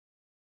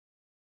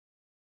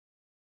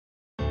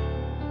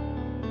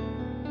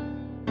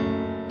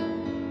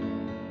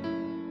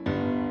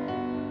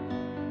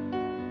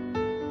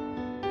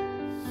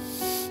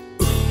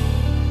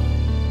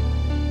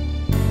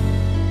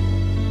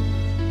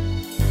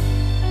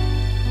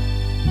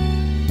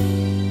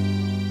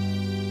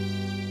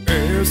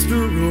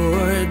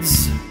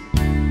Asteroids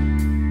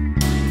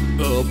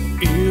up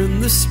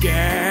in the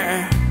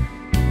sky.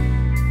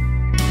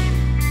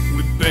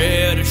 We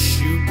better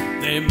shoot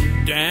them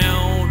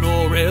down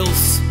or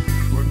else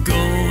we're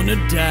gonna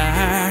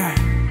die.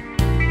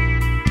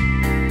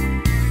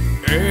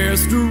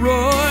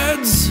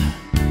 Asteroids,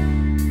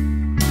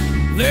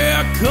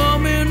 they're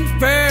coming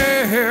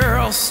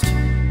fast.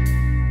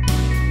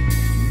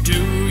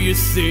 Do you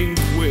think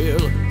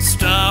we'll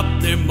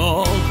stop them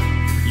all?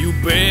 You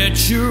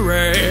bet your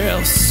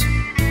ass.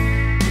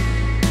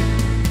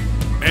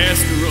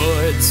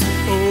 Asteroids,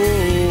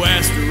 oh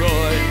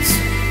asteroids,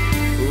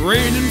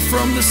 raining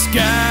from the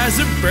skies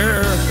at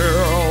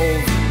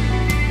barrel.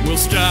 We'll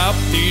stop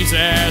these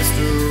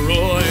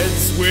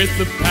asteroids with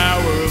the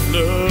power of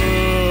love.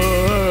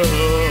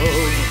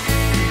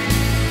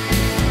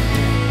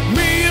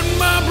 Me and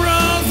my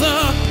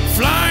brother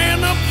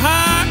flying up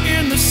high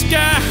in the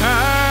sky,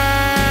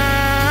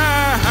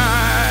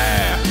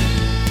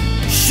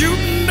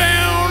 shooting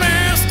down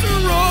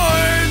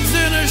asteroids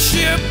in a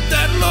ship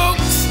that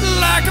looks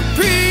like a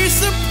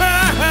piece of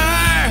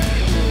pie.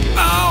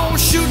 Oh,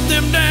 shoot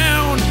them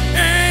down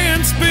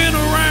and spin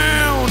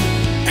around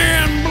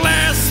and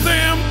blast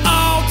them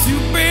all to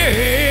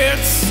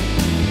bits.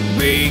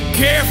 Be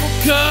careful,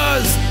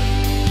 cause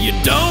you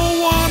don't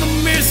want to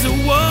miss a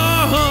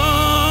one.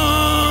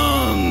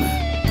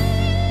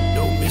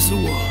 Don't miss a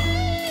one.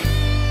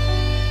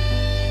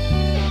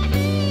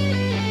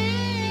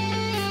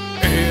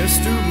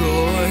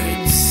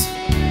 Asteroids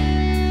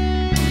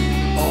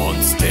on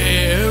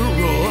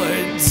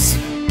steroids.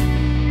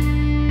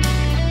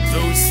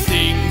 Those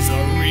things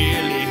are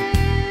really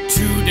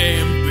too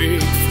damn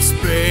big for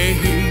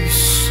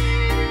space.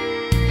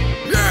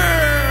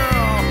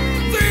 Yeah,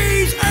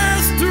 these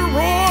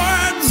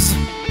asteroids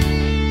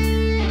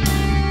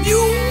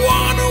you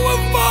want to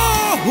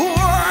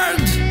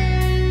avoid,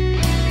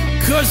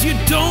 cause you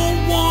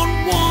don't want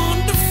one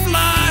to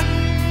fly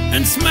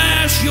and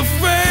smash your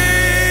face.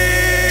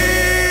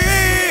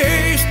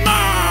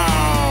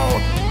 No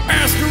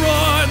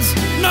asteroids,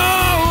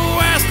 no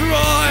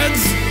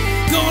asteroids,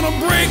 gonna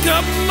break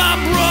up my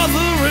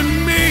brother and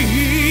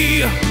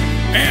me.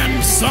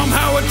 And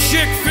somehow a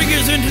chick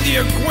figures into the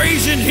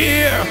equation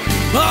here,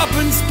 up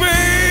in space.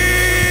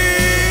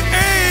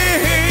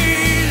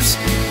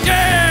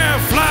 Yeah,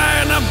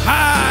 flying up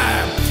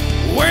high,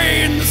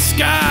 way in the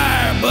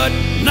sky, but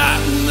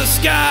not in the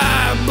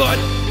sky, but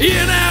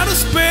in outer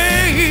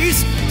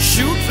space.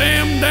 Shoot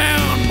them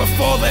down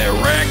before they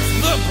wreck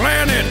the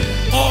planet,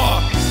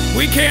 or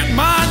we can't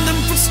mine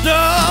them for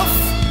stuff.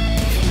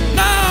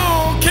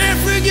 No, can't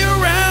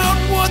figure out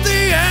what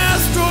the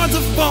asteroids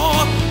are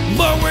for,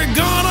 but we're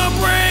gonna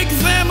break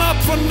them up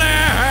for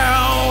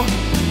now,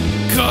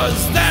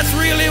 cause that's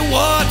really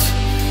what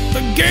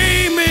the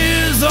game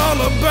is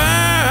all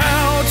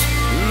about.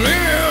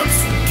 Let's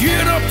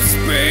get up to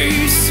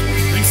space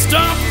and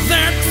stop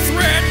that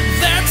threat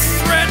that's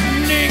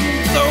threatening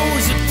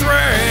those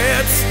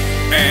threats,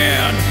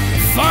 and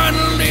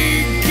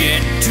finally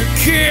get to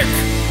kick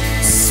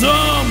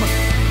some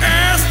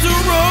asteroids.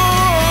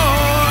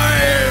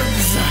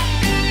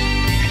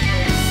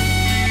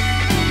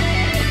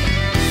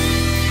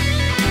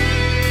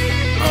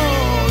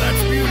 Oh,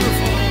 that's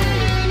beautiful.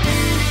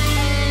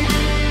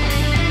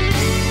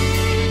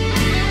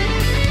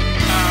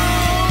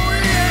 Oh,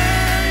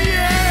 yeah,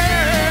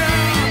 yeah.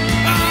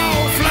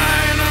 Oh,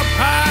 flying up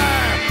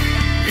high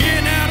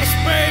in outer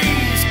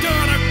space,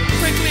 gonna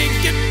quickly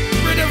get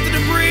rid of the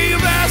debris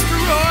of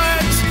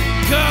asteroids,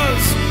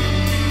 cause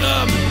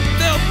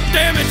they'll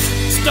damage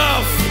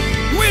stuff.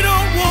 We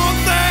don't want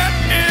that,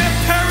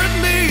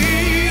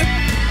 apparently.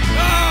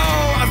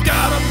 Oh, I've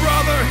got a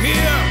brother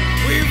here.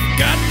 We've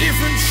got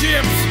different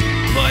ships,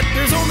 but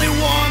there's only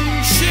one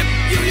ship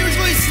you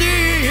usually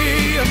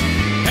see,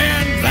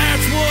 and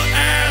that's what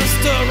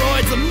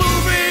Asteroids the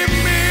movie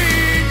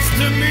means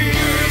to me.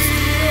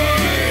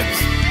 Asteroids,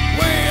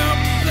 way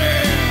up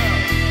there,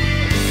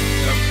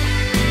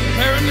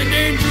 apparently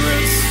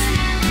dangerous,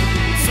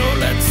 so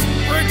let's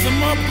break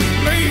them up with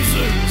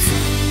lasers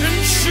and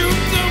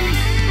shoot them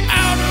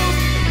out of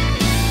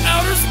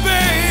outer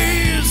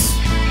space,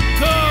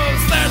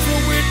 cause that's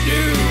what we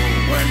do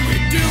when we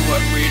do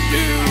what we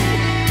do,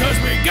 cause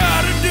we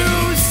gotta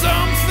do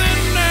something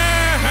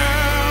now.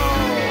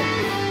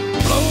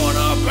 Blowing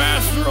up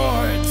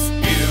asteroids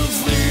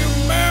is the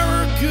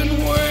American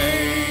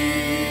way.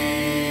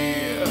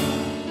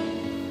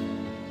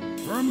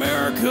 For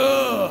America,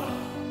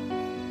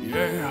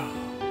 yeah.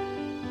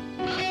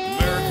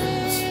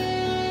 Americans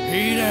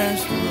hate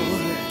asteroids.